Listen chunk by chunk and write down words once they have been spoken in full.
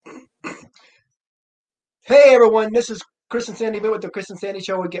Hey everyone, this is Chris and Sandy Bill with the Chris and Sandy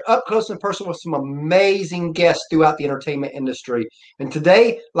Show. We get up close and personal with some amazing guests throughout the entertainment industry. And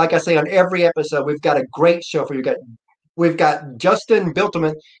today, like I say on every episode, we've got a great show for you. We've got Justin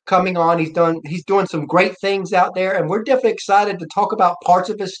Biltonen coming on. He's doing some great things out there, and we're definitely excited to talk about parts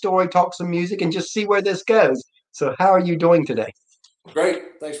of his story, talk some music, and just see where this goes. So, how are you doing today?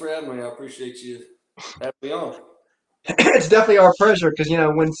 Great. Thanks for having me. I appreciate you having me on. It's definitely our pleasure because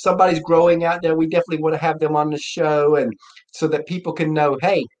when somebody's growing out there, we definitely want to have them on the show, and so that people can know,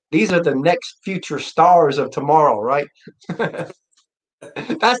 hey, these are the next future stars of tomorrow, right?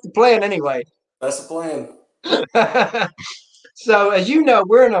 That's the plan anyway. That's the plan. So as you know,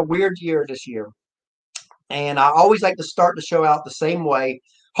 we're in a weird year this year, and I always like to start the show out the same way.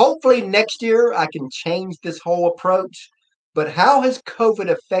 Hopefully next year I can change this whole approach. But how has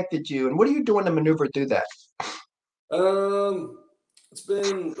COVID affected you, and what are you doing to maneuver through that? Um, it's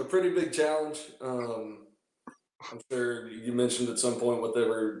been a pretty big challenge. I'm sure you mentioned at some point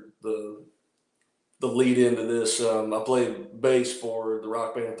whatever the lead into this. I played bass for the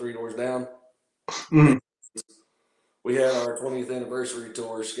rock band Three Doors Down. And Mhm. we had our 20th anniversary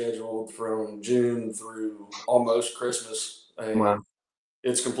tour scheduled from June through almost Christmas, and Wow.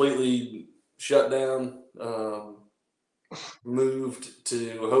 it's completely shut down. Moved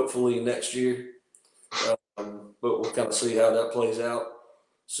to hopefully next year. But we'll kind of see how that plays out.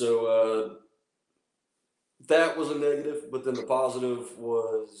 So that was a negative, but then the positive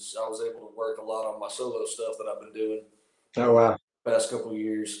was I was able to work a lot on my solo stuff that I've been doing Oh uh, wow. past couple of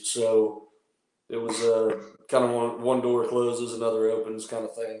years. So it was kind of one door closes, another opens kind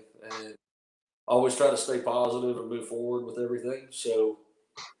of thing, and I always try to stay positive and move forward with everything. So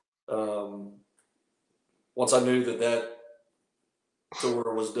um, once I knew that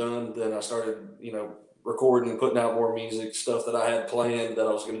tour was done, then I started, recording, putting out more music, stuff that I had planned that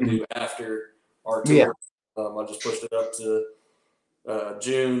I was going to Mhm. do after our Yeah. tour. I just pushed it up to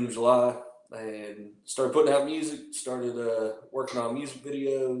June, July, and started putting out music. Started working on music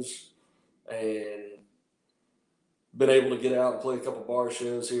videos, and been able to get out and play a couple bar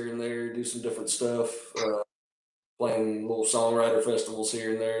shows here and there, do some different stuff, playing little songwriter festivals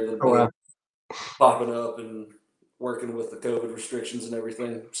here and there that have Oh been wow. popping up and working with the COVID restrictions and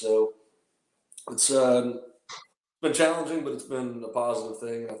everything. So it's been challenging, but it's been a positive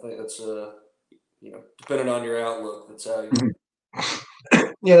thing. I think that's depending on your outlook, that's how you. Mhm.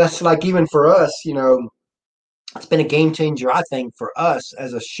 Yeah, that's like even for us, it's been a game changer, I think, for us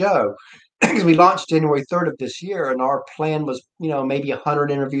as a show. Because we launched January 3rd of this year, and our plan was, maybe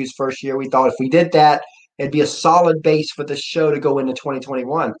 100 interviews first year. We thought if we did that, it'd be a solid base for the show to go into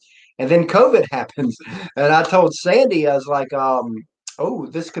 2021. And then COVID happens. And I told Sandy, I was like, oh,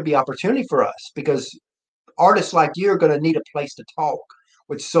 this could be opportunity for us because artists like you are going to need a place to talk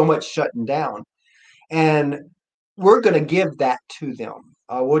with so much shutting down. And we're going to give that to them.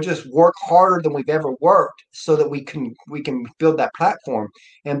 We'll just work harder than we've ever worked so that we can build that platform.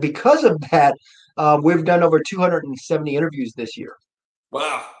 And because of that, we've done over 270 interviews this year.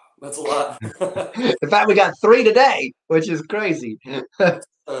 Wow, that's a lot. In fact, we got three today, which is crazy. uh,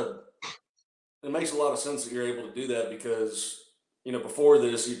 it makes a lot of sense that you're able to do that because before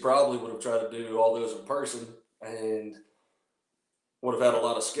this, you probably would have tried to do all those in person and would have had a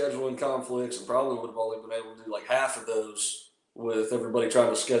lot of scheduling conflicts and probably would have only been able to do like half of those with everybody trying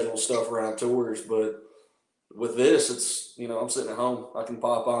to schedule stuff around tours. But with this, it's I'm sitting at home, I can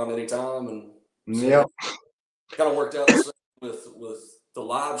pop on anytime, and so Yep. kind of worked out the same with the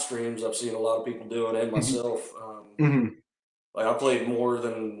live streams I've seen a lot of people doing and myself. Mhm. Like I played more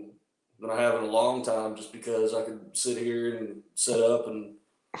than I have in a long time, just because I could sit here and set up and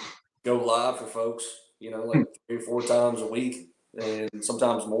go live for folks. Like 3 or 4 times a week, and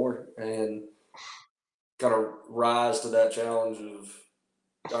sometimes more, and kind of rise to that challenge of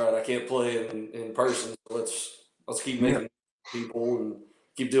all right, I can't play in person. So let's keep Yep. making people and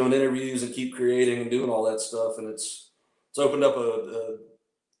keep doing interviews and keep creating and doing all that stuff, and it's opened up a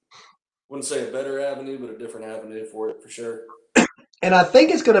wouldn't say a better avenue, but a different avenue for it for sure. And I think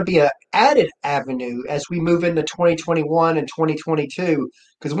it's going to be an added avenue as we move into 2021 and 2022,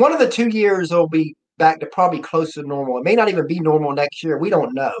 because one of the 2 years will be back to probably close to normal. It may not even be normal next year. We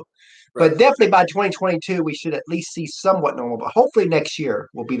don't know. Right. But definitely by 2022, we should at least see somewhat normal. But hopefully next year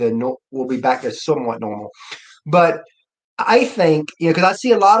we'll be back to somewhat normal. But I think, because I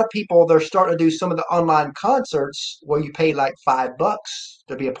see a lot of people, they're starting to do some of the online concerts where you pay like $5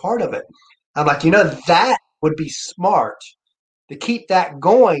 to be a part of it. I'm like, that would be smart to keep that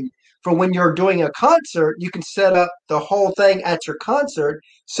going for when you're doing a concert. You can set up the whole thing at your concert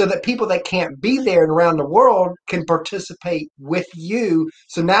so that people that can't be there and around the world can participate with you.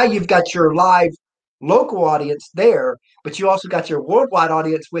 So now you've got your live local audience there, but you also got your worldwide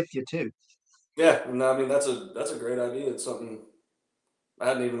audience with you too. Yeah, and I mean that's a great idea. It's something I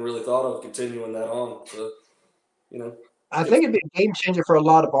hadn't even really thought of continuing that on. So you know, I good. think it'd be a game changer for a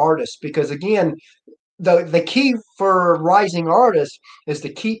lot of artists because again, the key for rising artists is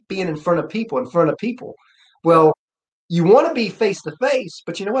to keep being in front of people, in front of people. Yeah, Well, you want to be face to face,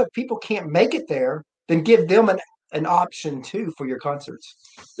 but you know what? If people can't make it there, then give them an option too for your concerts.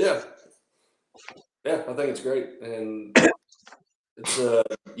 yeah, yeah. I think it's great, and it's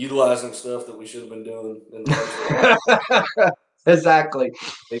utilizing stuff that we should have been doing in the first place. Exactly.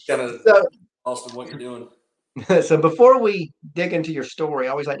 It kind of So, lost in what you're doing. so before we dig into your story,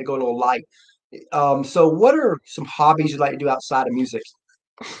 I always like to go a little light. So what are some hobbies you like to do outside of music?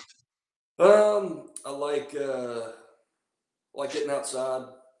 I like getting outside.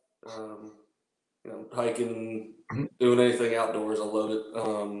 Um, hiking, Mhm. doing anything outdoors. I love it.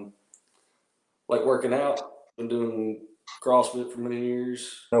 Like working out. Been doing CrossFit for many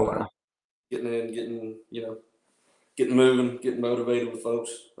years. Oh wow. Getting in, getting moving, getting motivated with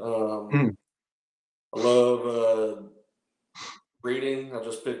folks. Mhm. I love reading. I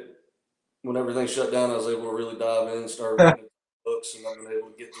just picked when everything shut down. I was able to really dive in, start reading books, and I've been able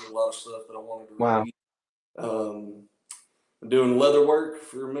to get through a lot of stuff that I wanted to Wow. read. Um, been doing leather work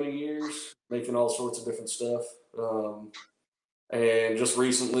for many years, making all sorts of different stuff. And just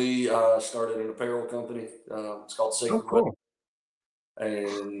recently, I started an apparel company. It's called Oh Sacred Web, cool.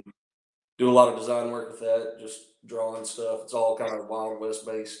 and do a lot of design work with that. Just drawing stuff. It's all kind of Wild West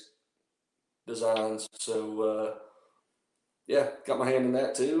based designs. So yeah, got my hand in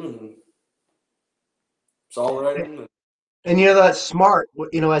that too, and songwriting. And you know that's smart,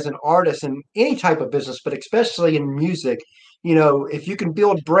 as an artist in any type of business, but especially in music, if you can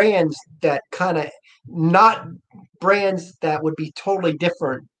build brands that kind of not brands that would be totally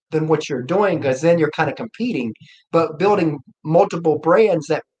different than what you're doing, because then you're kind of competing, but building multiple brands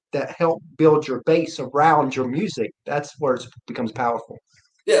that help build your base around your music, that's where it becomes powerful.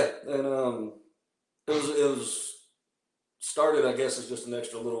 Yeah, and it was started, I guess, as just an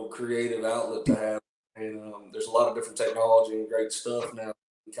extra little creative outlet to have. And there's a lot of different technology and great stuff now.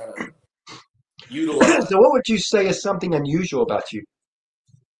 Kind of utilize. So what would you say is something unusual about you?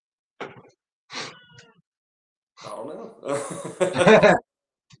 I don't know. I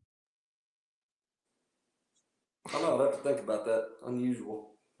don't know. I'd have to think about that.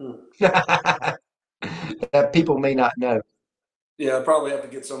 Unusual. That people may not know. Yeah, I'd probably have to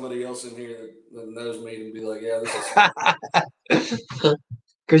get somebody else in here that knows me and be like, yeah, this is something.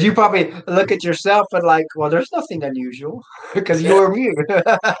 Because you probably look at yourself and like, well, there's nothing unusual because Yeah, you're you.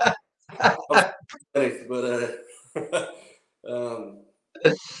 I'm funny, but um,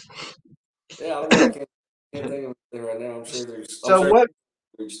 yeah, I don't know. I can't think of anything right now. I'm So sure what?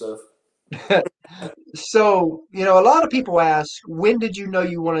 there's stuff. So a lot of people ask, when did you know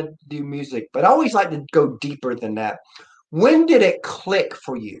you wanted to do music? But I always like to go deeper than that. When did it click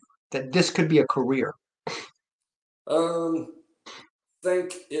for you that this could be a career?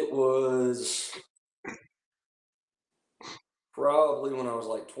 Think it was probably when I was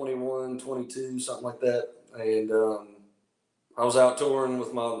like 21, 22, something like that. And I was out touring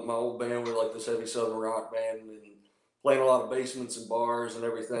with my old band. We were like this heavy southern rock band and playing a lot of basements and bars and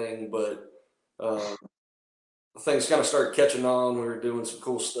everything. But um, things kind of started catching on. We were doing some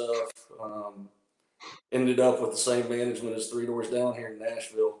cool stuff. Um, Ended up with the same management as Three Doors Down here in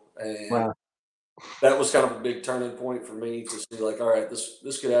Nashville. And Wow. that was kind of a big turning point for me to see like, all right,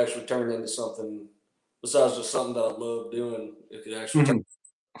 this could actually turn into something besides just something that I love doing. It could actually turn Mhm.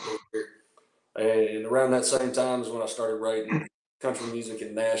 into a career. And around that same time is when I started writing country music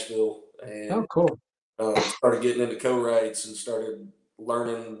in Nashville Oh, and cool. started getting into co-writes and started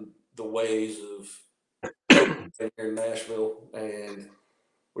learning the ways of co-writing here in Nashville. And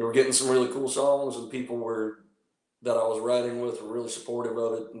we were getting some really cool songs, and people were that I was writing with were really supportive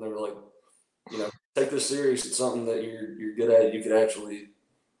of it, and they were like, take this serious. It's something that you're good at. You could actually,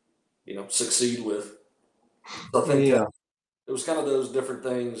 succeed with. So I think Yeah. it was kind of those different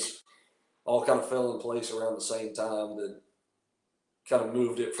things all kind of fell in place around the same time that kind of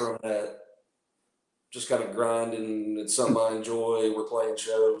moved it from that just kind of grinding. It's something I enjoy. We're playing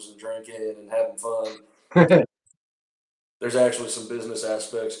shows and drinking and having fun. There's actually some business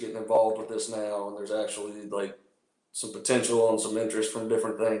aspects getting involved with this now, and there's actually like some potential and some interest from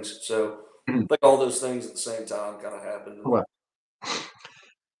different things. So I think all those things at the same time kind of happened. Well,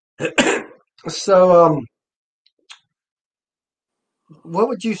 so what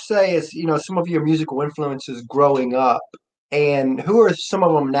would you say is, some of your musical influences growing up, and who are some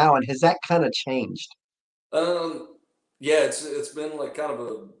of them now, and has that kind of changed? Yeah, it's been like kind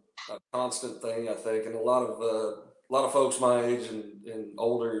of a constant thing, I think, and a lot of folks my age and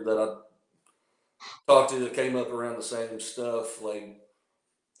older that I talked to that came up around the same stuff. Like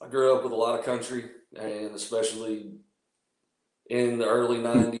I grew up with a lot of country, and especially in the early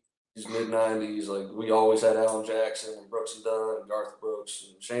 '90s, mid '90s, like we always had Alan Jackson and Brooks and Dunn and Garth Brooks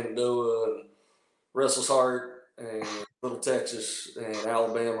and Shenandoah and Restless Heart and Little Texas and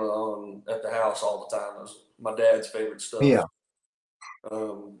Alabama on at the house all the time. That was my dad's favorite Yeah. stuff.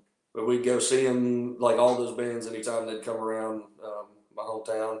 Um, but we'd go see him, like all those bands, anytime they'd come around my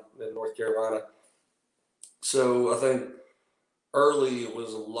hometown in North Carolina. So I think early it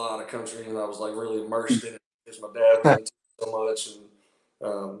was a lot of country, and I was like really immersed in it because my dad was into it so much,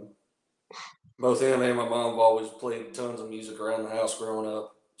 and um, both him and my mom have always played tons of music around the house growing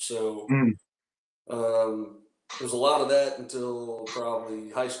up. So Mm. um, there was a lot of that until probably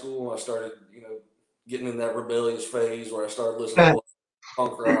high school. I started, getting in that rebellious phase where I started listening to a lot of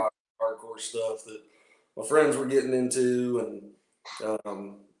punk rock, hardcore stuff that my friends were getting into, and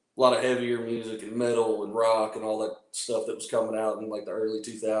a lot of heavier music and metal and rock and all that stuff that was coming out in like the early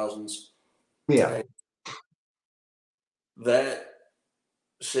 2000s. Yeah. And that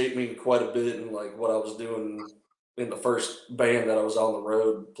shaped me quite a bit in like what I was doing in the first band that I was on the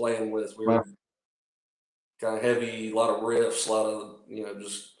road playing with. We Well, were kind of heavy, a lot of riffs, a lot of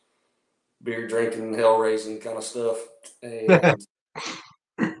just beer drinking, hell raising kind of stuff, and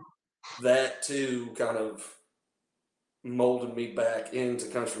that too kind of molded me back into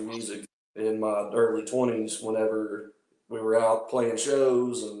country music in my early 20s. Whenever we were out playing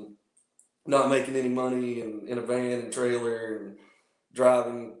shows and not making any money, and in a van and trailer and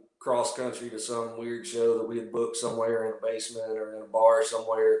driving cross country to some weird show that we had booked somewhere in a basement or in a bar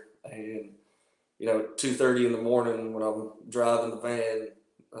somewhere, and 2:30 in the morning when I'm driving the van,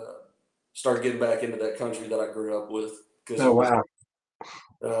 uh, started getting back into that country that I grew up with because oh it was wow.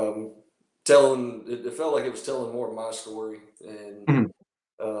 um, telling. It felt like it was telling more of my story, and Mhm.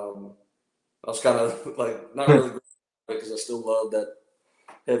 um, I was kind of like not really because I still love that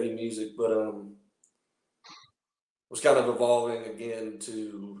heavy music, but was kind of evolving again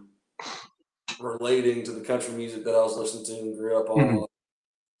to relating to the country music that I was listening to and grew up Mhm. on.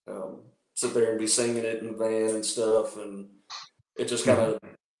 Um, Sit there and be singing it in the van and stuff, and it just kind Mhm. of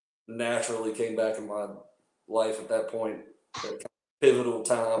naturally came back in my life at that point, that kind of pivotal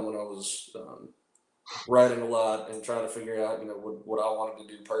time when I was writing a lot and trying to figure out, what I wanted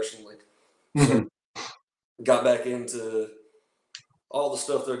to do personally. So Mhm. got back into all the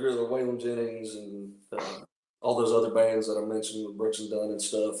stuff that grew, the Waylon Jennings and all those other bands that I mentioned with Brooks and Dunn and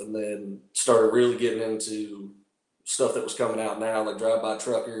stuff, and then started really getting into stuff that was coming out now, like Drive By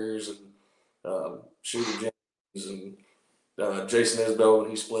Truckers and Shooter Jennings and Jason Isbell when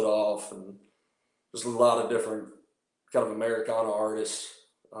he split off, and just a lot of different kind of Americana artists.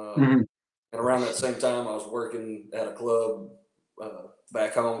 Um, Mhm. and around that same time, I was working at a club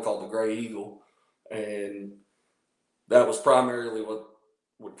back home called the Gray Eagle, and that was primarily what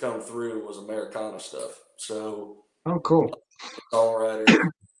would come through was Americana stuff. So Oh, cool. songwriters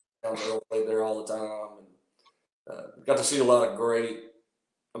down there played there all the time, and got to see a lot of great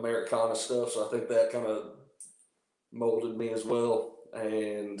Americana stuff. So I think that kind of molded me as well.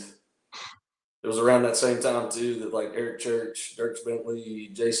 And it was around that same time too that like Eric Church, Dirk Bentley,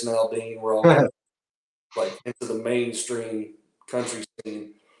 Jason Aldean were all coming like into the mainstream country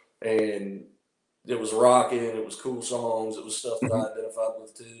scene, and it was rocking. It was cool songs. It was stuff that Mhm. I identified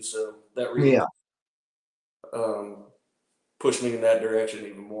with too. So that really Yeah. um, pushed me in that direction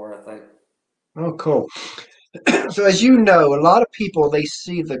even more, I think. Oh, cool. So as you know, a lot of people they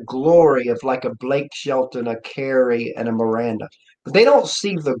see the glory of like a Blake Shelton, a Carey, and a Miranda, but they don't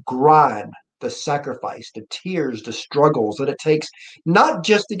see the grind, the sacrifice, the tears, the struggles that it takes not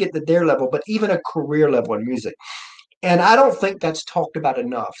just to get to their level, but even a career level in music. And I don't think that's talked about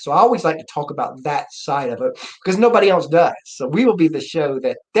enough. So I always like to talk about that side of it because nobody else does. So we will be the show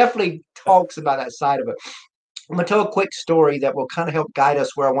that definitely talks about that side of it. I'm going to tell a quick story that will kind of help guide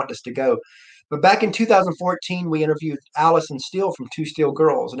us where I want us to go. But back in 2014, we interviewed Allison Steele from Two Steel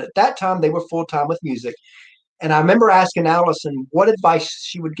Girls. And at that time, they were full time with music. And I remember asking Allison what advice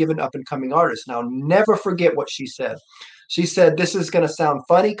she would give an up and coming artist. And I'll never forget what she said. She said, "This is going to sound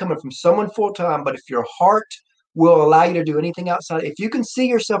funny coming from someone full time, but if your heart will allow you to do anything outside, if you can see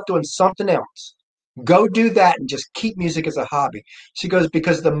yourself doing something else, go do that and just keep music as a hobby." She goes,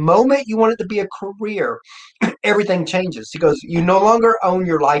 "Because the moment you want it to be a career, everything changes." He goes, "You no longer own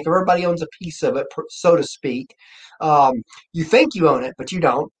your life. Everybody owns a piece of it, so to speak. You think you own it, but you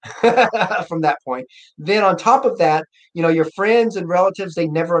don't from that point. Then on top of that, your friends and relatives, they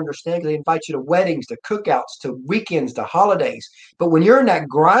never understand because they invite you to weddings, to cookouts, to weekends, to holidays. But when you're in that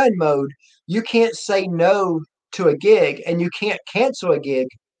grind mode, you can't say no to a gig, and you can't cancel a gig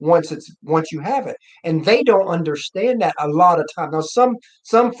once you have it. And they don't understand that a lot of time. Now some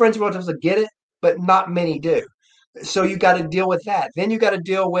friends and relatives will get it, but not many do. So you got to deal with that. Then you got to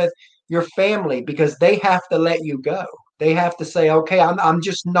deal with your family because they have to let you go. They have to say, okay, I'm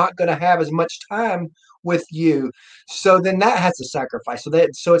just not going to have as much time with you. So then that has to sacrifice.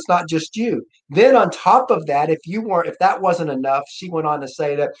 So it's not just you. Then on top of that, if that wasn't enough, she went on to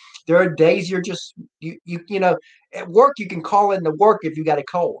say that there are days you're just at work you can call in to work if you got a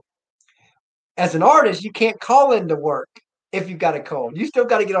cold. As an artist, you can't call in to work if you got a cold. You still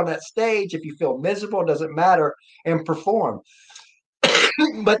got to get on that stage if you feel miserable, it doesn't matter, and perform.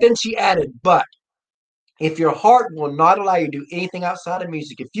 But then she added, but if your heart will not allow you to do anything outside of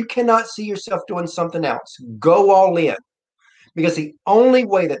music, if you cannot see yourself doing something else, go all in. Because the only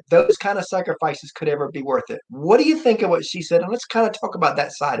way that those kind of sacrifices could ever be worth it. What do you think of what she said? And let's kind of talk about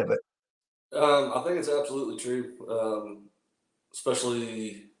that side of it. I think it's absolutely true,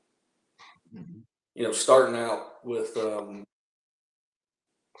 especially starting out with the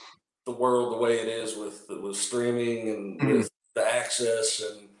world the way it is with streaming and Mm-hmm. with the access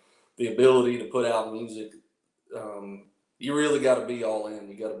and the ability to put out music. You really got to be all in.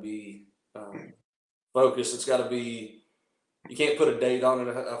 You got to be focused. It's got to be. You can't put a date on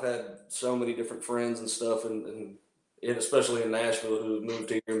it. I've had so many different friends and stuff, and especially in Nashville, who moved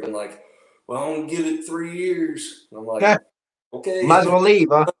here and been like, "Well, I'm gonna give it 3 years." And I'm like, Yeah, might as "Okay." well leave,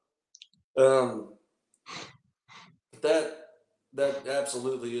 huh? um, that that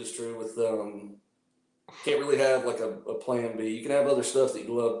absolutely is true. With can't really have like a plan B. You can have other stuff that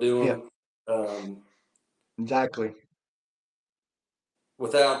you love Yeah, doing, um, exactly.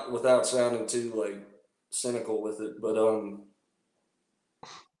 without sounding too like cynical with it. But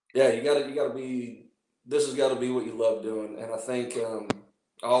yeah, you gotta be. This has got to be what you love doing, and I think I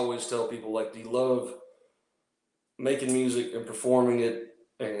always tell people like, do you love making music and performing it,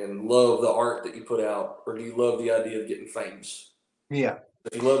 and love the art that you put out, or do you love the idea of getting famous? Yeah.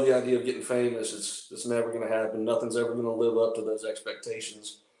 If you love the idea of getting famous, it's never going to happen. Nothing's ever going to live up to those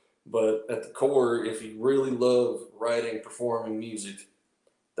expectations. But at the core, if you really love writing, performing music,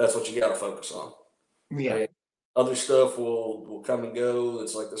 that's what you got to focus on. Yeah. And other stuff will come and go.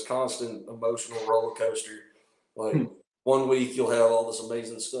 It's like this constant emotional roller coaster. Like 1 week you'll have all this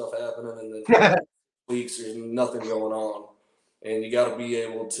amazing stuff happening, and then for weeks there's nothing going on, and you got to be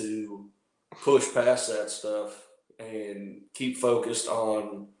able to push past that stuff and keep focused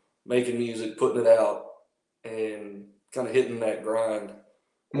on making music, putting it out, and kind of hitting that grind,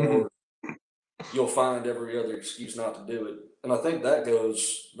 Mhm. or you'll find every other excuse not to do it. And I think that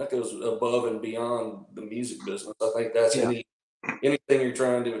goes above and beyond the music business. I think that's Yeah. anything you're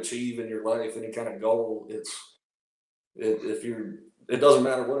trying to achieve in your life, any kind of goal. If you're, it doesn't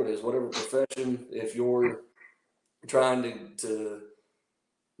matter what it is, whatever profession. If you're trying to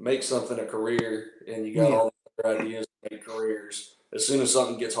make something a career and you got Yeah. all the other ideas to make careers, as soon as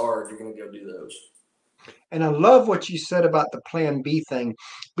something gets hard, you're going to go do those. And I love what you said about the plan B thing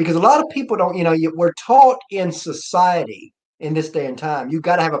because a lot of people don't, we're taught in society in this day and time, you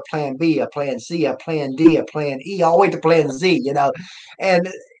got to have a plan B, a plan C, a plan D, a plan E, all the way to plan Z. And,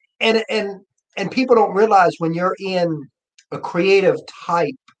 and, and, and people don't realize when you're in a creative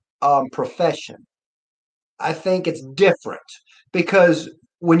type profession, I think it's different because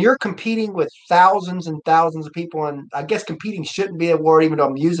when you're competing with thousands and thousands of people, and I guess competing shouldn't be a word, even though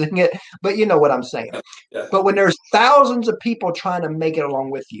I'm using it, but you know what I'm saying. Yeah, But when there's thousands of people trying to make it along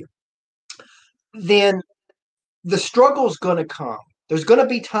with you, then the struggle's going to come. There's going to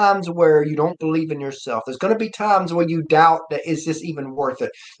be times where you don't believe in yourself. There's going to be times where you doubt that is this even worth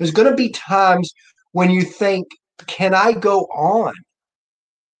it. There's going to be times when you think, can I go on?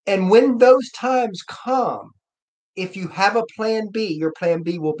 And when those times come, if you have a plan B, your plan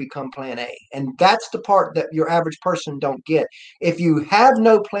B will become plan A. And that's the part that your average person don't get. If you have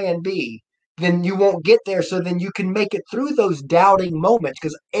no plan B, then you won't get there. So then you can make it through those doubting moments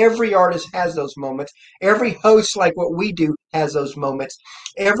because every artist has those moments. Every host, like what we do, has those moments.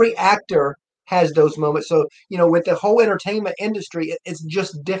 Every actor has those moments. So, with the whole entertainment industry, it's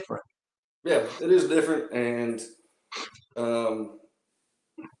just different. yeah, it is different, and um,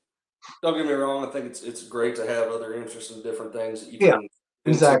 don't get me wrong. I think it's great to have other interests and different things that you Yeah, can get into.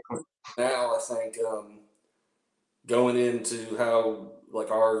 exactly. Now, I think going into how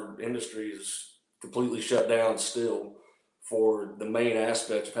like our industry is completely shut down still for the main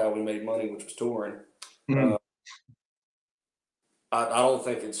aspect of how we made money, which was touring. Mhm. Uh, I don't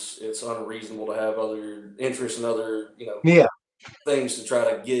think it's unreasonable to have other interests and other Yeah. things to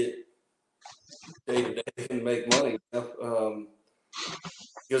try to get day to day and make money. Because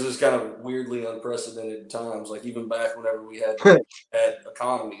it's kind of weirdly unprecedented times. Like even back whenever we had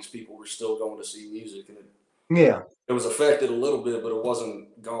economies, people were still going to see music, and Yeah. it was affected a little bit, but it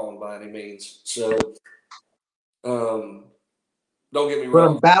wasn't gone by any means. So um, don't get me What a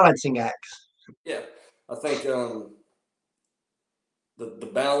wrong. balancing act. Yeah, I think the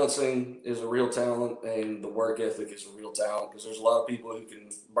balancing is a real talent, and the work ethic is a real talent. Because there's a lot of people who can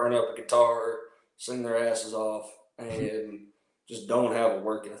burn up a guitar, sing their asses off, and just don't have a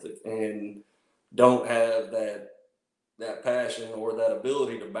work ethic and don't have that passion or that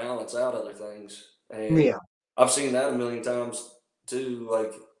ability to balance out other things. And Yeah. I've seen that a million times too,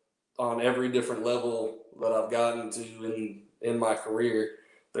 like on every different level that I've gotten to in my career.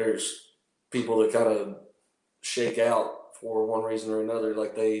 There's people that kind of shake out for one reason or another.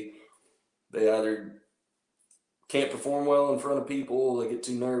 Like they either can't perform well in front of people, they get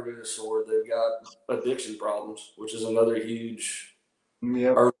too nervous, or they've got addiction problems, which is another huge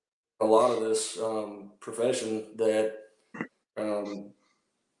Yeah. part of a lot of this profession that um,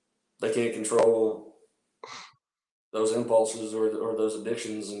 they can't control those impulses or those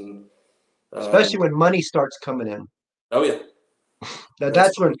addictions. And Especially um, when money starts coming in. oh yeah, Now that's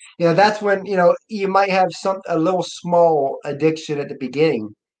that's when, that's when, you might have a little small addiction at the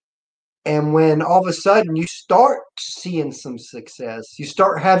beginning. And when all of a sudden you start seeing some success, you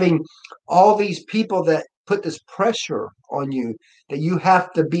start having all these people that put this pressure on you that you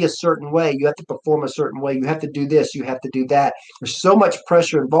have to be a certain way, you have to perform a certain way, you have to do this, you have to do that. There's so much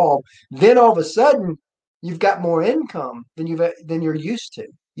pressure involved. Then all of a sudden, you've got more income than you're used to.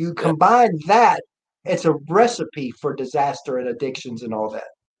 You yeah, combine that, it's a recipe for disaster and addictions and all that.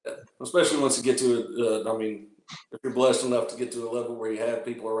 yeah. Especially once you get to I mean, if you're blessed enough to get to a level where you have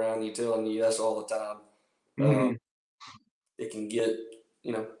people around you telling you yes all the time, Hmm. it can get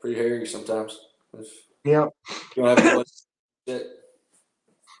pretty hairy sometimes. If Yeah. you don't have anybody to check.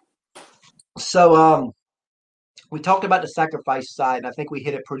 So we talked about the sacrifice side, and I think we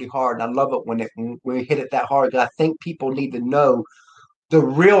hit it pretty hard. I love it when we hit it that hard. I think people need to know the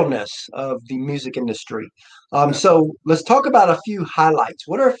realness of the music industry. Yeah. So let's talk about a few highlights.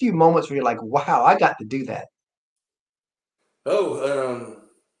 What are a few moments where you're like, "Wow, I got to do that"? Oh,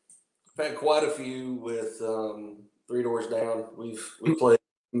 I've had quite a few with Three Doors Down. We've played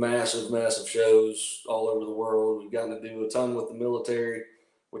massive shows all over the world. We've gotten to do a ton with the military,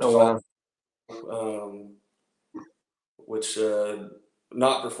 which Oh is all wow! um, which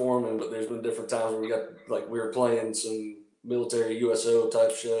not performing, but there's been different times where we were playing some military USO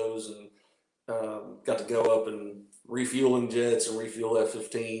type shows and got to go up and refueling jets and refuel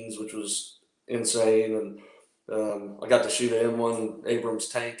F-15s, which was insane. And I got to shoot an M1 Abrams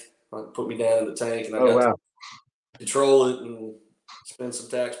tank. Put me down in the tank, and I Oh got to wow! control it and spend some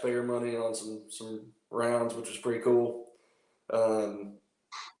taxpayer money on some rounds, which was pretty cool. Um,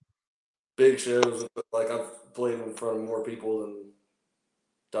 Big shows, like I've played in front of more people than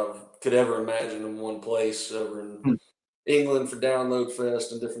I could ever imagine in one place over in Hmm. England for Download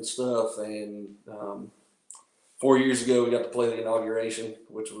Fest and different stuff. And 4 years ago, we got to play the inauguration,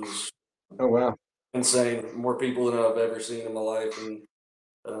 which was Oh wow! insane. More people than I've ever seen in my life. And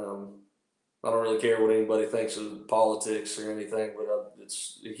um, I don't really care what anybody thinks of politics or anything, but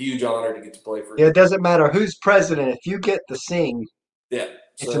it's a huge honor to get to play Yeah, for. it doesn't matter who's president. If you get to sing, Yeah.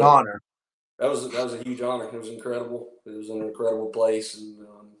 it's an So honor. that was a huge honor. It was incredible. It was an incredible place. And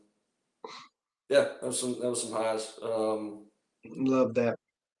yeah, that was some highs. Love that.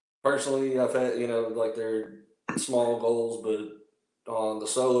 Personally, I've had like they're small goals, but on the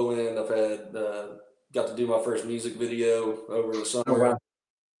solo end, I've had got to do my first music video over the Oh summer. wow!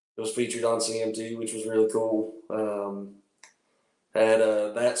 It was featured on CMT, which was really cool. Had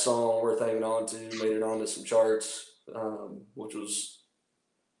that song "Worth Hanging On To" made it onto some charts, which was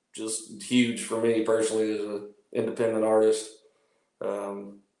just huge for me personally as an independent artist.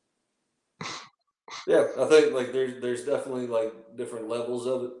 Um, yeah, I think like there's definitely like different levels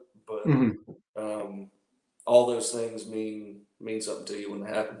of it, but Hmm. um, all those things mean something to you when they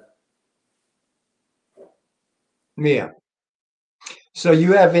happen. Yeah. So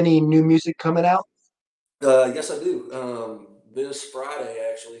you have any new music coming out? Yes, I do. This Friday,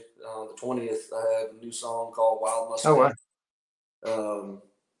 actually, on the 20th, I have a new song called "Wild Oh Mustang." wow!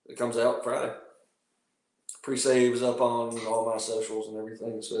 It comes out Friday. Pre-saves up on all my socials and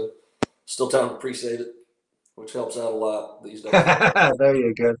everything, so still time to pre-save it, which helps out a lot these days. There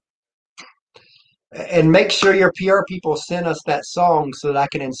you go. And make sure your PR people send us that song so that I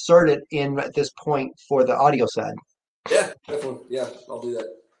can insert it in at this point for the audio side. Yeah, definitely. Yeah, I'll do that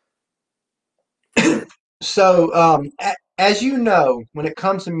for sure. So, as you know, when it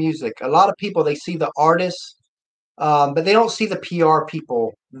comes to music, a lot of people they see the artists, but they don't see the PR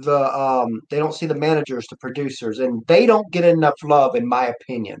people. They don't see the managers, the producers, and they don't get enough love, in my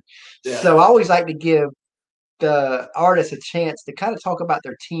opinion. Yeah. So, I always like to give the artists a chance to kind of talk about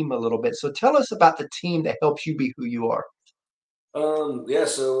their team a little bit. So, tell us about the team that helps you be who you are. Yeah.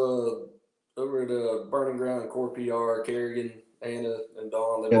 So over at Burning Ground Core PR, Kerrigan, Anna, and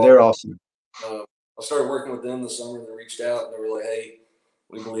Dawn, they've Yeah, all they're been. awesome. I started working with them this summer. They reached out and they were like, "Hey,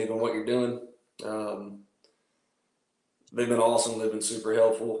 we believe in what you're doing." Um, they've been awesome. They've been super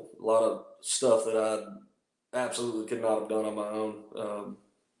helpful. A lot of stuff that I absolutely could not have done on my own.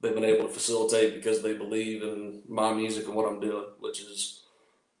 They've been able to facilitate because they believe in my music and what I'm doing, which is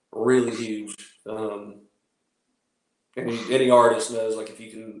really huge. Any artist knows, like, if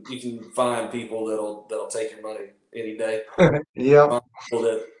you can find people that'll take your money any day. Yep. Find people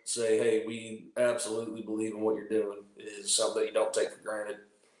that say, "Hey, we absolutely believe in what you're doing," is something that you don't take for granted.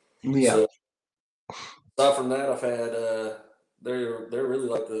 Yeah. So aside from that, I've had they're really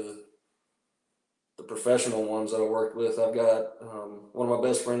like the professional ones that I worked with. I've got one of my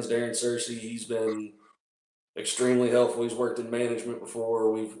best friends, Darren Searcy. He's been extremely helpful. He's worked in management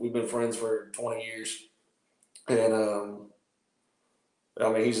before. We've been friends for 20 years, and I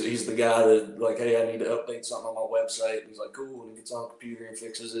mean, he's the guy that, like, "Hey, I need to update something on my website." And he's like, "Cool," and he gets on the computer and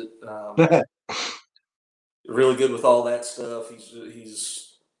fixes it. Really good with all that stuff.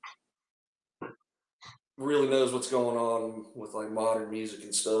 He's really knows what's going on with, like, modern music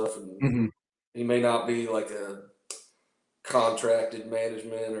and stuff, and Hmm. he may not be like a contracted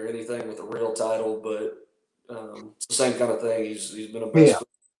management or anything with a real title, but it's the same kind of thing. He's been a best Yeah.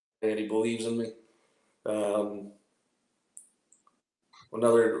 friend and he believes in me. Um,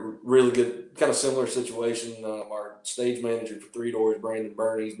 Another really good kind of similar situation. Our stage manager for Three Doors, Brandon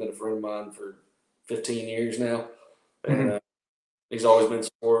Burney, he's been a friend of mine for 15 years now, and Hmm. he's always been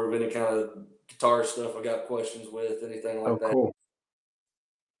supportive of any kind of guitar stuff I got questions with, anything Oh, like that. cool.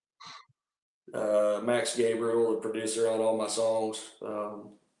 Max Gabriel, the producer on all my songs,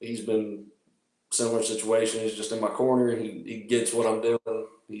 he's been similar situation. He's just in my corner. He gets what I'm doing.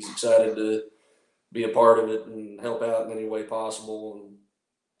 He's excited to be a part of it and help out in any way possible. And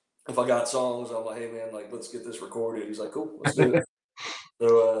if I got songs, I'm like, "Hey man, like, let's get this recorded." He's like, "Cool, let's do it."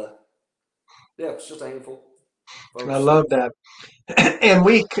 So yeah, it's just a handful, I folks. love that.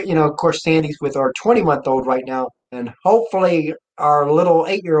 And of course, Sandy's with our 20-month-old right now, and hopefully our little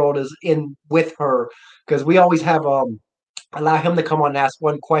 8-year-old is in with her because we always have allow him to come on and ask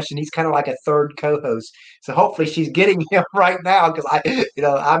one question. He's kind of like a third co-host, so hopefully she's getting him right now because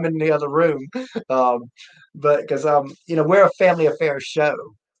I'm in the other room, um, but because we're a family affairs show,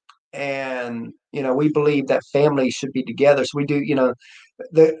 and we believe that families should be together. So we do,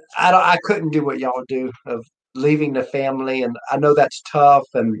 I couldn't do what y'all do of leaving the family, and I know that's tough,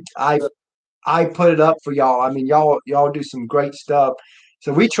 and I put it up for y'all. I mean, y'all do some great stuff.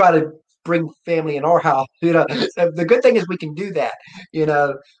 So we try to bring family in our house. So the good thing is we can do that. You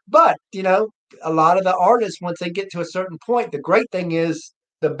know, but a lot of the artists once they get to a certain point, the great thing is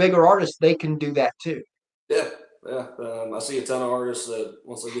the bigger artists they can do that too. Yeah, yeah. I see a ton of artists that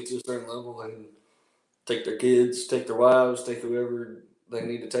once they get to a certain level, they can take their kids, take their wives, take whoever they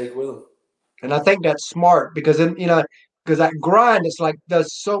need to take with them. And I think that's smart because then because that grind is like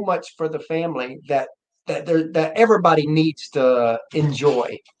does so much for the family that everybody needs to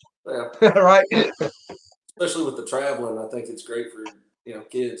enjoy. Yeah, Right. especially with the traveling, I think it's great for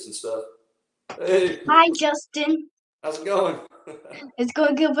kids and stuff. Hey, Hi, Justin. how's it going? It's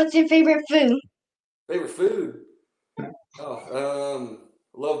going good. What's your favorite food? Favorite food? Oh,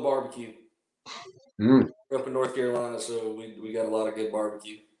 love barbecue. Mm. Grew up in North Carolina, so we got a lot of good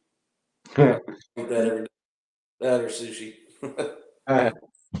barbecue. Uh, Eat that every day. That or sushi. Uh,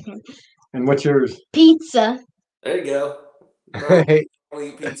 and what's yours? Pizza. There you go. Probably He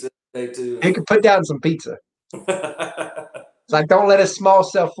eat pizza today too. could put down some pizza. It's like don't let his small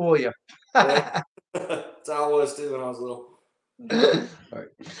self fool you. Yeah, that's how I was too when I was little.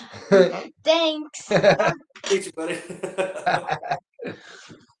 Thanks. Meet you, buddy.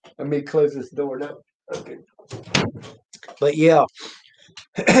 Let me close this door now. Okay. But yeah,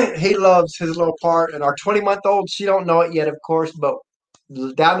 he loves his little part. And our 20-month-old, she don't know it yet, of course, but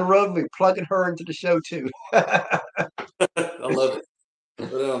down the road we're plugging her into the show too. I love it.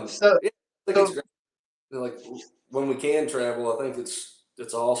 But so, yeah, I think it's so great. Like, when we can travel, I think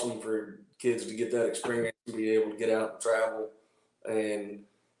it's awesome for kids to get that experience and be able to get out and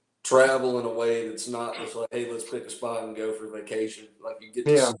travel in a way that's not just like, "Hey, let's pick a spot and go for vacation." Like, you get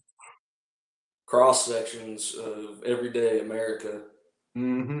to yeah, see cross sections of everyday America.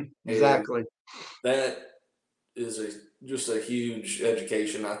 Mm-hmm. And Exactly. that is just a huge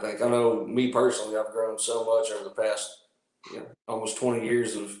education, I think. I know me personally, I've grown so much over the past almost 20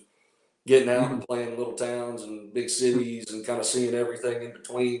 years of getting out Mm-hmm. and playing in little towns and big cities and kind of seeing everything in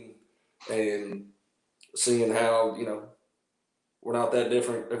between and seeing how, we're not that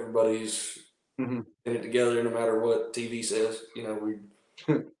different. Everybody's Mm-hmm. in it together no matter what TV says.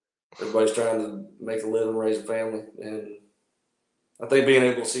 Everybody's trying to make a living, raise a family. And I think being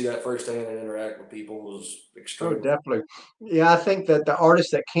able to see that firsthand and interact with people was Oh, extreme. definitely. Yeah, I think that the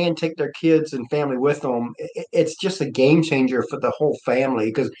artists that can take their kids and family with them, it's just a game changer for the whole family.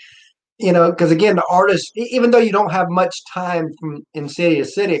 Because again, the artist, even though you don't have much time from in city to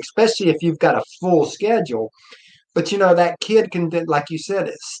city, especially if you've got a full schedule, but that kid can, like you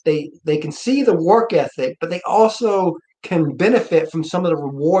said, they can see the work ethic, but they also can benefit from some of the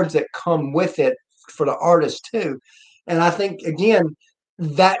rewards that come with it for the artist too. And I think again,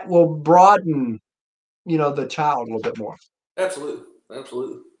 that will broaden the child a little bit more. Absolutely.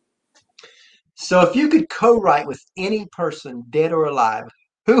 Absolutely. So if you could co-write with any person, dead or alive,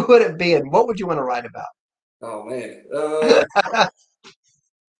 who would it be and what would you want to write Oh, man. about?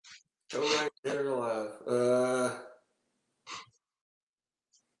 Go right there alive.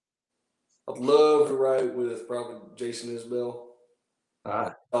 I'd love to write with probably Jason Isbell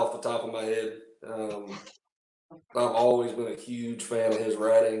Ah, off the top of my head. I've always been a huge fan of his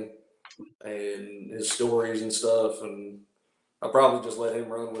writing and his stories and stuff, and I probably just let him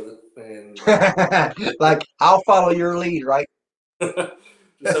run with it like I'll follow your lead, right? and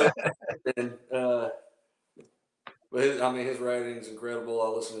just so. And, but his writing is incredible. I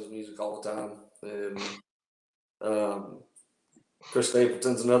listen to his music all the time, and um, Chris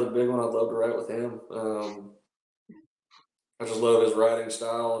Stapleton's another big one. I'd love to write with him. I just love his writing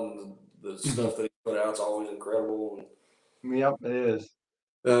style and the Mhm. stuff that he put out is always incredible. Yep, it is.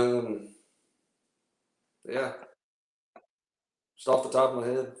 And, yeah, just off the top of my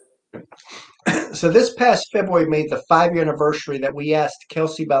head. So this past February made the 5-year anniversary that we asked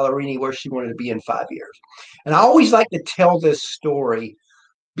Kelsey Ballerini where she wanted to be in 5 years. And I always like to tell this story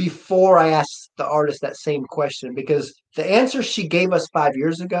before I ask the artist that same question because the answer she gave us 5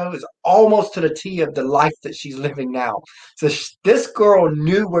 years ago is almost to the T of the life that she's living now. So this girl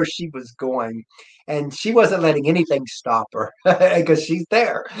knew where she was going and she wasn't letting anything stop her because she's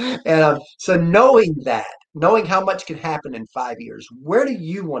there. And so knowing how much can happen in 5 years, where do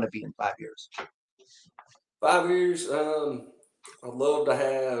you want to be in 5 years? 5 years. I'd love to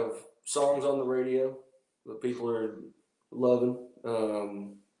have songs on the radio that people are loving.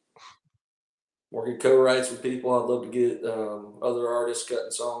 Working co-writes with people. I'd love to get other artists cutting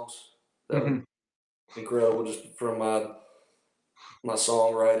songs. That would Mhm. be incredible, just from my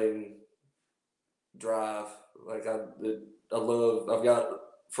songwriting drive. Like I love. I've got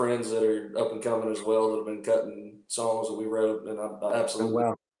friends that are up and coming as well that have been cutting songs that we wrote, and I Oh, absolutely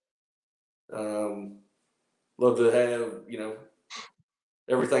wow. um, love to have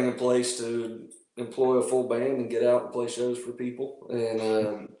everything in place to employ a full band and get out and play shows for people,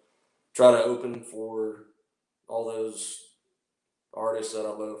 and try to open for all those artists that I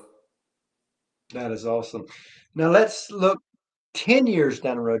love. That is awesome. Now let's look 10 years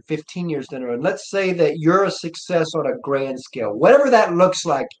down the road, 15 years down the road. Let's say that you're a success on a grand scale. Whatever that looks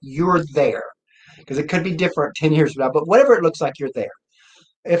like, you're there. Because it could be different 10 years from now, but whatever it looks like, you're there.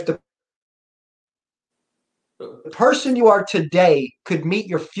 If the So, person you are today could meet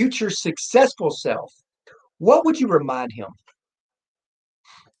your future successful self, what would you remind him?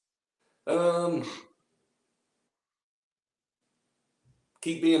 um,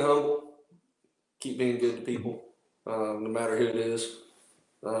 keep being humble, keep being good to Mhm. people, no matter who it is.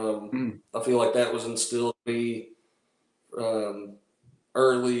 Mm. I feel like that was instilled in me um,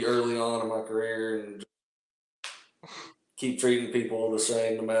 early on in my career, and keep treating people the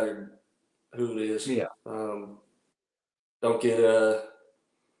same no matter who it is. Yeah. Don't get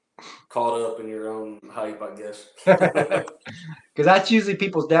caught up in your own hype, I guess. Because that's usually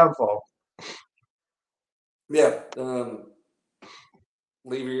people's downfall. Yeah,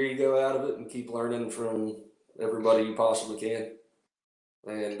 leave your ego out of it and keep learning from everybody you possibly can.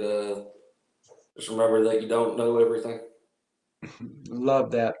 And just remember that you don't know everything.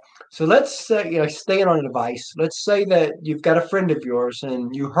 Love that. So let's say, staying on a device, let's say that you've got a friend of yours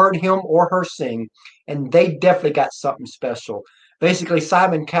and you heard him or her sing, and they definitely got something special. Basically,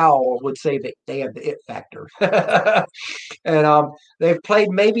 Simon Cowell would say that they have the it factor. And they've played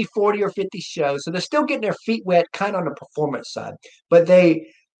maybe 40 or 50 shows. So they're still getting their feet wet kind of on the performance side. But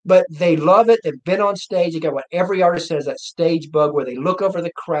but they love it. They've been on stage. They got what every artist says, that stage bug where they look over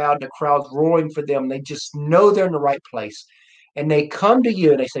the crowd, the crowd's roaring for them. They just know they're in the right place. And they come to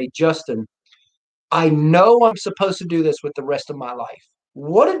you and they say, Justin, I know I'm supposed to do this with the rest of my life.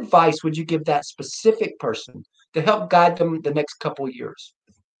 What advice would you give that specific person to help guide them the next couple of years?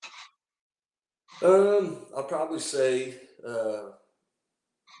 I'll probably say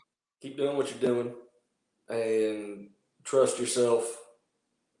keep doing what you're doing and trust yourself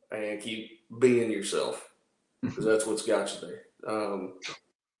and keep being yourself because that's what's got you there.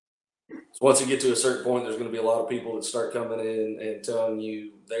 So once you get to a certain point, there's going to be a lot of people that start coming in and telling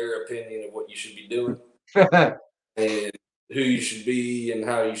you their opinion of what you should be doing and who you should be and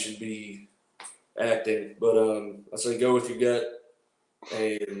how you should be acting. But I say go with your gut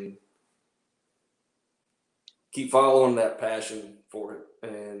and keep following that passion for it.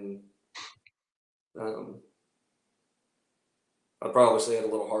 And I'd probably say it a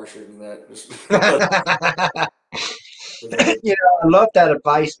little harsher than that. Just I love that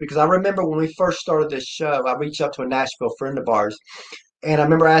advice because I remember when we first started this show, I reached out to a Nashville friend of ours, and I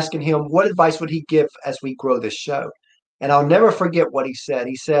remember asking him what advice would he give as we grow this show. And I'll never forget what he said.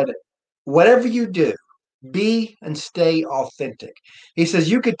 He said, whatever you do, be and stay authentic. He says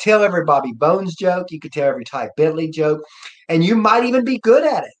you could tell every Bobby Bones joke, you could tell every Ty Bentley joke, and you might even be good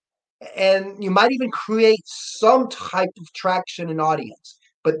at it. And you might even create some type of traction in audience.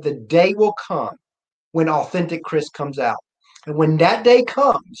 But the day will come when Authentic Chris comes out. And when that day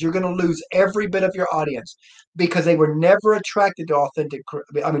comes, you're going to lose every bit of your audience because they were never attracted to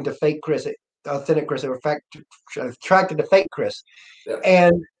to fake Chris, authentic Chris. They were attracted to fake Chris. yeah.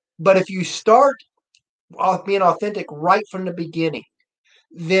 And but if you start being authentic right from the beginning,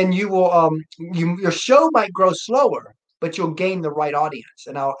 then you will your show might grow slower, but you'll gain the right audience.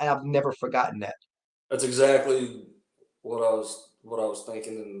 And I've never forgotten that. That's exactly what I was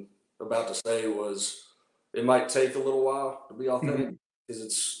thinking and about to say was it might take a little while to be authentic Mm-hmm.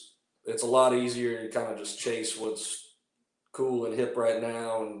 because it's a lot easier to kind of just chase what's cool and hip right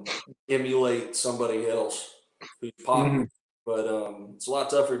now and emulate somebody else who's Mm-hmm. popular. But it's a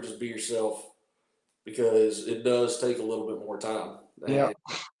lot tougher to just be yourself because it does take a little bit more time. Yeah.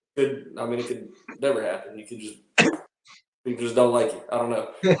 And it could never happen. You could just people just don't like you. I don't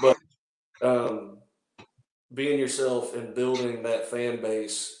know, but um, being yourself and building that fan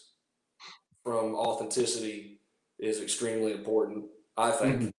base from authenticity is extremely important, I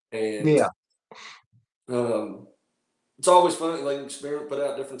Mm-hmm. think. And Yeah. um, it's always fun, like experiment, put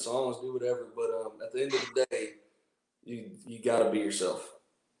out different songs, do whatever. But at the end of the day, you got to be yourself.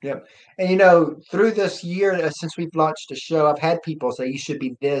 Yep. And through this year, since we've launched the show, I've had people say you should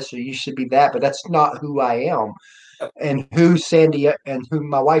be this or you should be that, but that's not who I am Yep. and who Sandy and who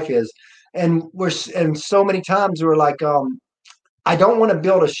my wife is. And so many times we're like, I don't want to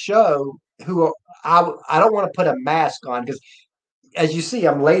build a show I don't want to put a mask on because as you see,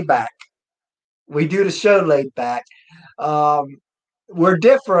 I'm laid back. We do the show laid back. Um, we're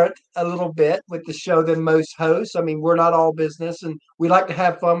different a little bit with the show than most hosts. I mean, we're not all business and we like to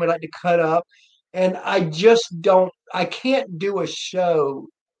have fun. We like to cut up. And I can't do a show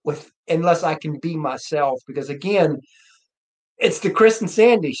unless I can be myself because again, it's the Chris and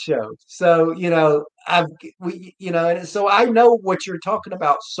Sandy show. So, and so I know what you're talking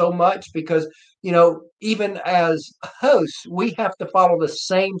about so much because, even as hosts, we have to follow the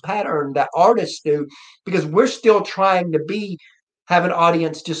same pattern that artists do because we're still trying to have an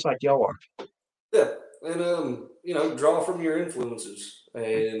audience just like y'all are. Yeah, and draw from your influences,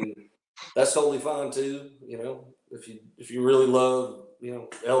 and that's totally fine too. If you really love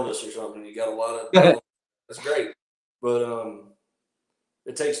Elvis or something, you got a lot of talent. That's great, but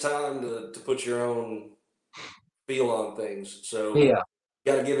it takes time to put your own feel on things. So you Yeah.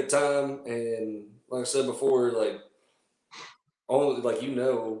 got to give it time, and like I said before, like only like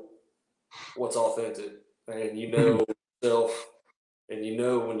what's authentic, and yourself,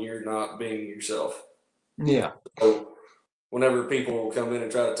 and when you're not being yourself. Yeah. So whenever people come in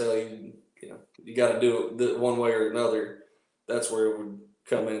and try to tell you, you got to do it one way or another, that's where it would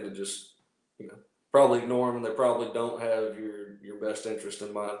come in to just, probably ignore them, and they probably don't have your best interest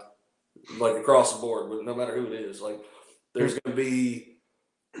in mind, like across the board, no matter who it is. Like there's going to be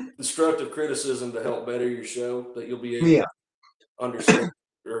constructive criticism to help better your show that you'll be able Yeah. to understand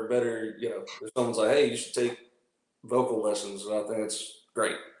or better. If someone's like, hey, you should take vocal lessons, I think that's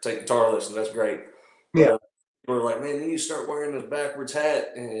great. Take guitar lessons, that's great. But Yeah. people are like, man, you need to start wearing this backwards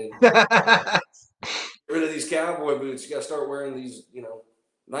hat and get rid of these cowboy boots. You got to start wearing these,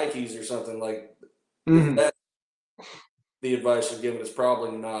 Nikes or something. Like, if Mhm. that's the advice you're giving, is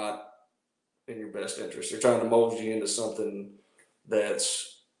probably not in your best interest. They're trying to mold you into something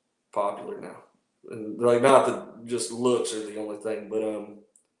that's popular now. And like, not that just looks are the only thing, but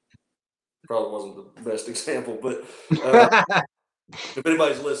probably wasn't the best example. But if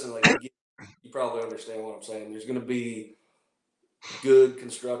anybody's listening, like you probably understand what I'm saying. There's going to be good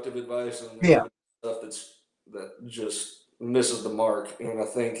constructive advice, and there's Yeah. going to be stuff that just misses the mark. And I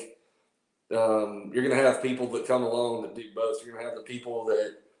think you're going to have people that come along that do both. You're going to have the people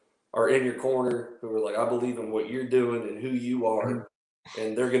that are in your corner who are like, I believe in what you're doing and who you are,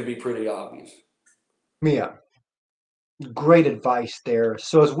 and they're going to be pretty obvious. Yeah. Great advice there.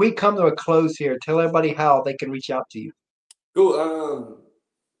 So as we come to a close here, tell everybody how they can reach out to you. Cool.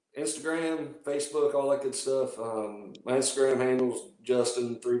 Instagram, Facebook, all that good stuff. My Instagram handle's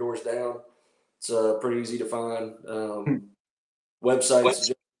Justin 3 Doors Down. It's pretty easy to find.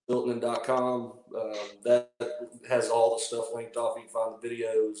 Website's justinbiltonen.com. That has all the stuff linked off. You can find the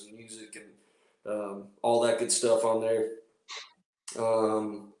videos and music and all that good stuff on there.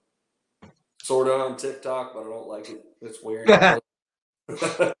 Sort of on TikTok, but I don't like it. It's weird. Yeah,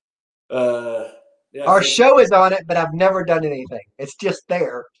 Our show is on it, but I've never done anything. It's just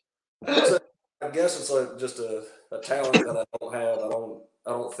there. I guess it's like just a talent that I don't have.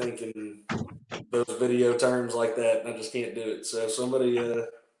 I don't think in those video terms like that, and I just can't do it. So somebody,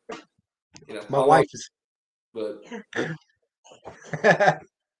 My wife is. But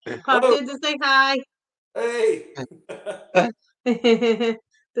Pop in to say hi. Hey.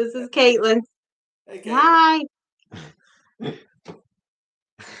 This is Caitlin. Hey, Hi.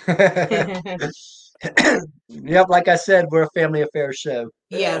 Yep, like I said, we're a family affair show.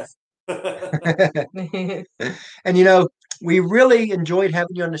 Yes. And we really enjoyed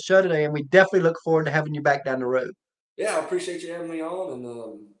having you on the show today, and we definitely look forward to having you back down the road. Yeah, I appreciate you having me on. And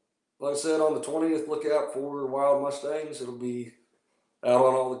like I said, on the 20th, look out for Wild Mustangs. It'll be out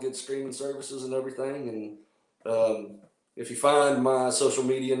on all the good streaming services and everything. And if you find my social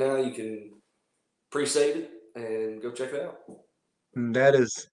media now, you can pre-save it and go check it out. That is